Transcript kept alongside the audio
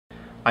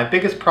My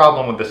biggest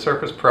problem with the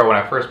Surface Pro when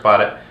I first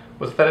bought it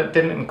was that it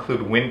didn't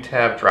include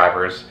WinTab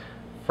drivers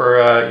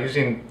for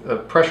using the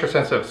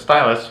pressure-sensitive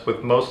stylus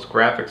with most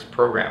graphics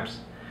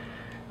programs.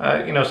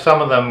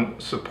 Some of them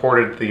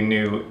supported the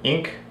new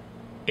ink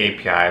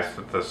APIs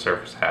that the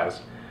Surface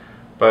has,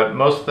 but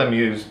most of them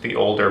use the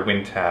older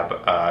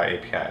WinTab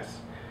APIs.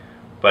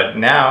 But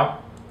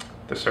now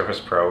the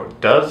Surface Pro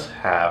does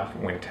have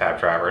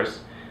WinTab drivers,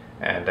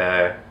 and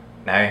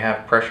now you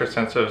have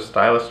pressure-sensitive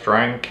stylus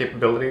drawing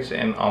capabilities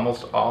in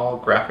almost all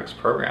graphics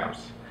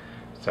programs.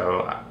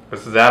 So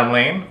this is Adam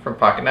Lane from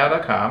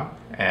PocketNow.com,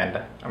 and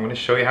I'm going to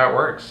show you how it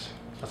works.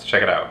 Let's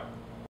check it out.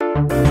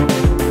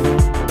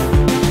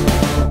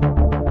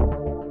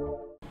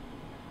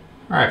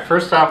 Alright,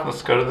 first off,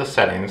 let's go to the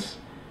settings.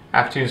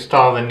 After you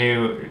install the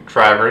new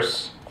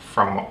drivers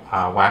from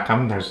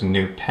Wacom, there's a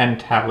new pen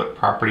tablet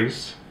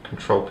properties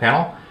control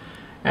panel,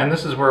 and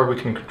this is where we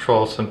can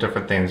control some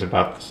different things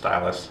about the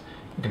stylus.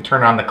 You can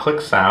turn on the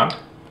click sound.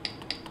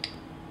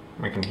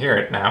 We can hear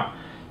it now.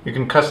 You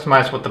can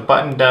customize what the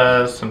button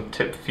does, some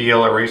tip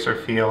feel, eraser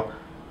feel,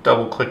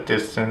 double click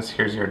distance.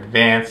 Here's your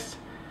advanced.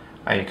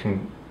 You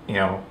can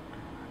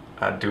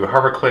do a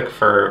hover click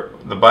for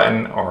the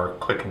button or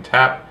click and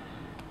tap.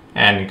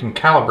 And you can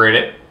calibrate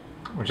it,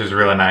 which is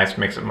really nice,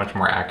 makes it much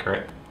more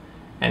accurate.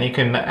 And you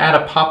can add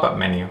a pop-up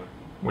menu,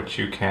 which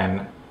you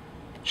can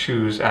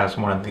choose as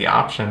one of the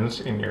options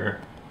in your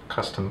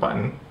custom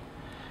button.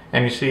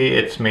 And you see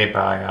it's made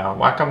by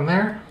Wacom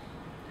there.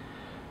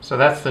 So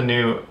that's the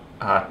new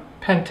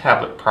pen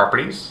tablet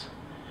properties.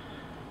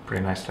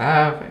 Pretty nice to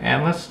have.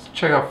 And let's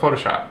check out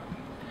Photoshop.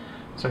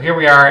 So here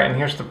we are, and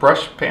here's the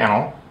brush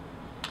panel.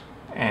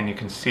 And you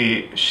can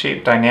see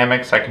shape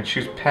dynamics. I can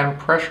choose pen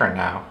pressure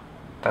now.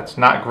 That's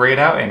not grayed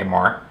out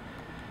anymore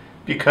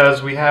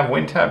because we have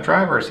WinTab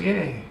drivers.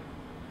 Yay!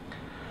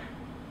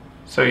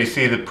 So you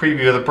see the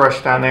preview of the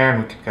brush down there,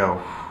 and we can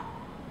go.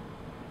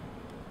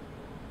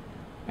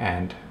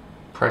 And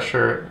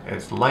pressure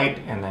is light,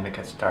 and then it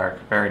gets dark.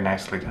 Very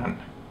nicely done.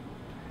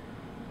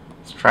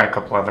 Let's try a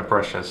couple other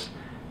brushes.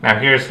 Now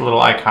here's a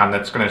little icon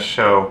that's going to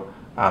show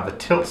the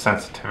tilt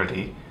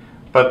sensitivity,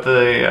 but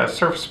the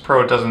Surface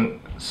Pro doesn't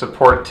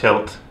support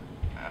tilt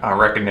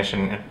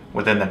recognition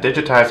within the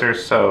digitizer,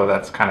 so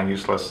that's kind of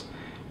useless.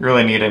 You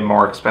really need a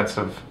more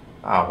expensive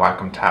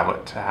Wacom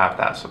tablet to have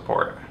that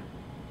support.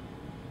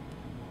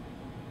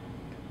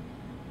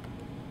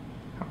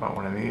 How about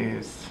one of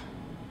these?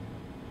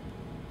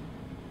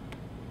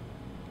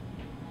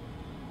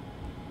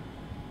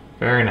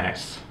 Very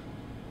nice.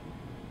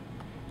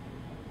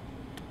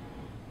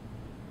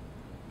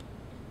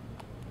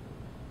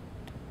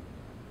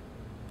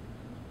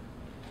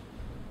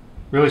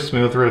 Really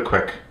smooth, really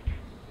quick.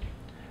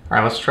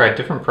 Alright, let's try a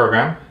different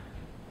program.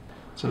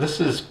 So this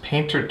is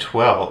Painter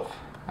 12.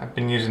 I've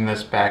been using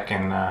this back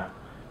when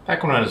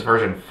it was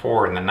version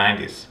 4 in the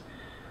 90s.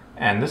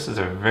 And this is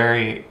a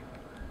very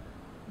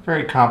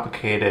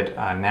complicated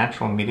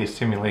natural media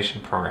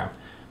simulation program.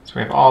 So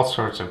we have all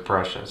sorts of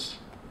brushes.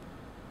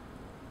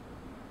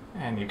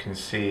 And you can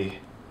see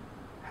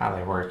how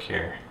they work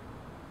here.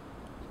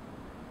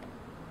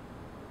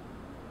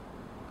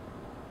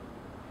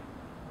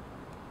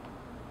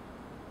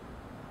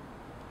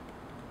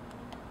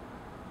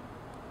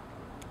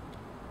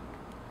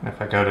 And if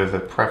I go to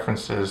the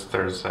preferences,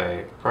 there's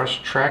a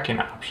brush tracking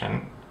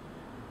option,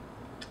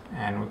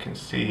 and we can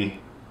see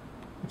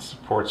it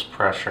supports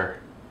pressure,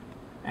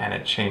 and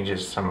it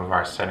changes some of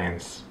our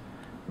settings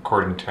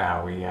according to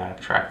how we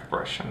track the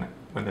brush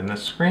within the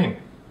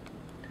screen.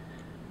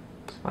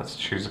 So let's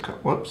choose a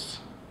couple. Whoops.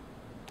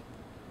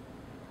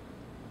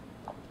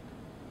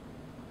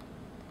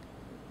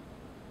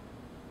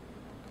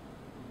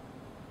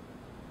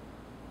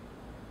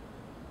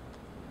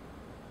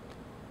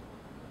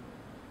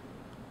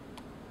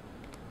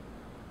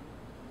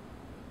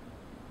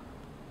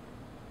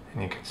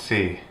 And you can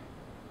see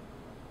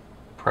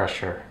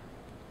pressure.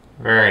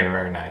 Very,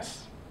 very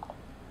nice.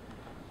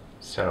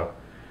 So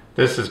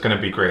this is going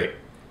to be great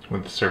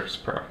with the Surface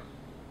Pro.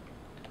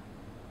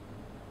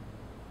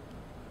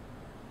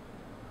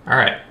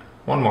 Alright,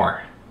 one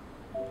more.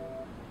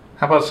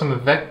 How about some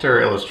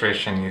vector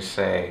illustration, you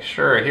say?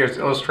 Sure, here's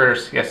Illustrator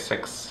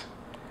CS6.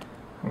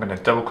 I'm going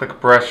to double click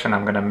brush, and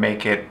I'm going to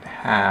make it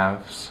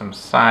have some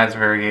size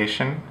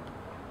variation.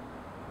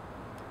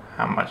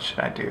 How much should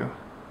I do?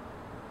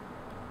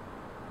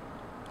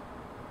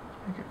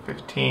 Make it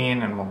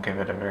 15, and we'll give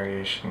it a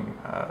variation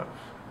of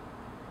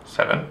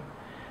 7.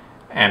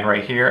 And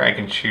right here I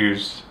can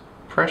choose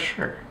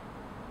pressure.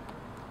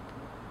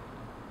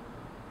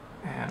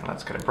 And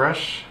let's get a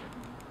brush.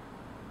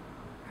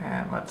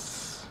 And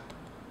let's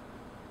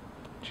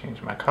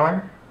change my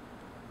color.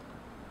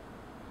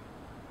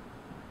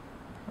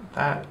 Like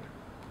that.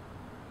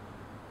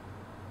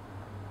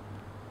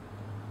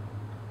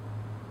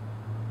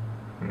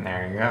 And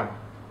there you go.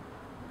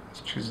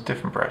 Let's choose a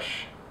different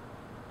brush.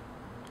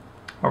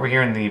 Over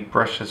here in the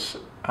brushes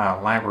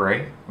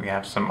library, we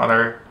have some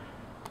other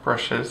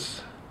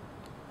brushes,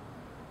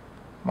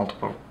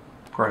 multiple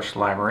brush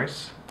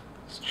libraries.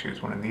 Let's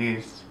choose one of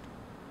these.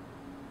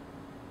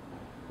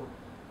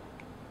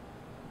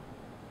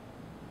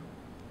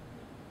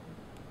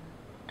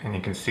 And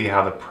you can see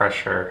how the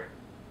pressure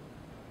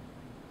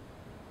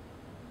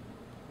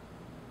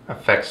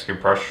affects your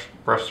brush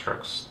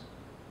strokes.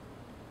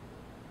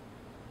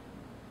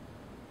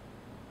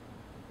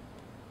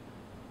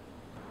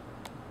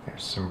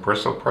 There's some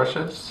bristle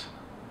brushes.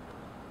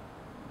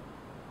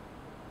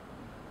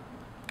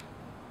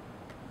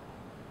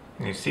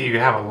 And you see you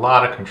have a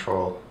lot of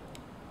control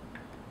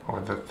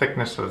over the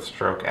thickness of the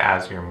stroke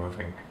as you're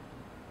moving.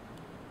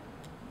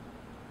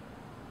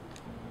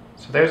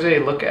 So there's a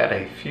look at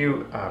a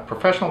few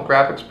professional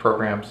graphics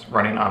programs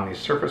running on the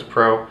Surface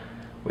Pro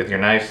with your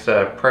nice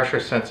pressure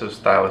sensitive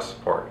stylus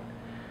support.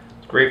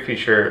 It's a great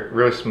feature,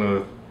 really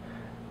smooth.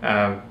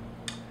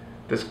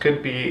 This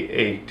could be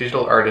a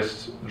digital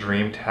artist's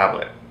dream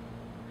tablet.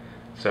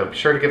 So be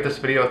sure to give this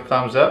video a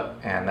thumbs up,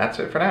 and that's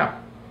it for now.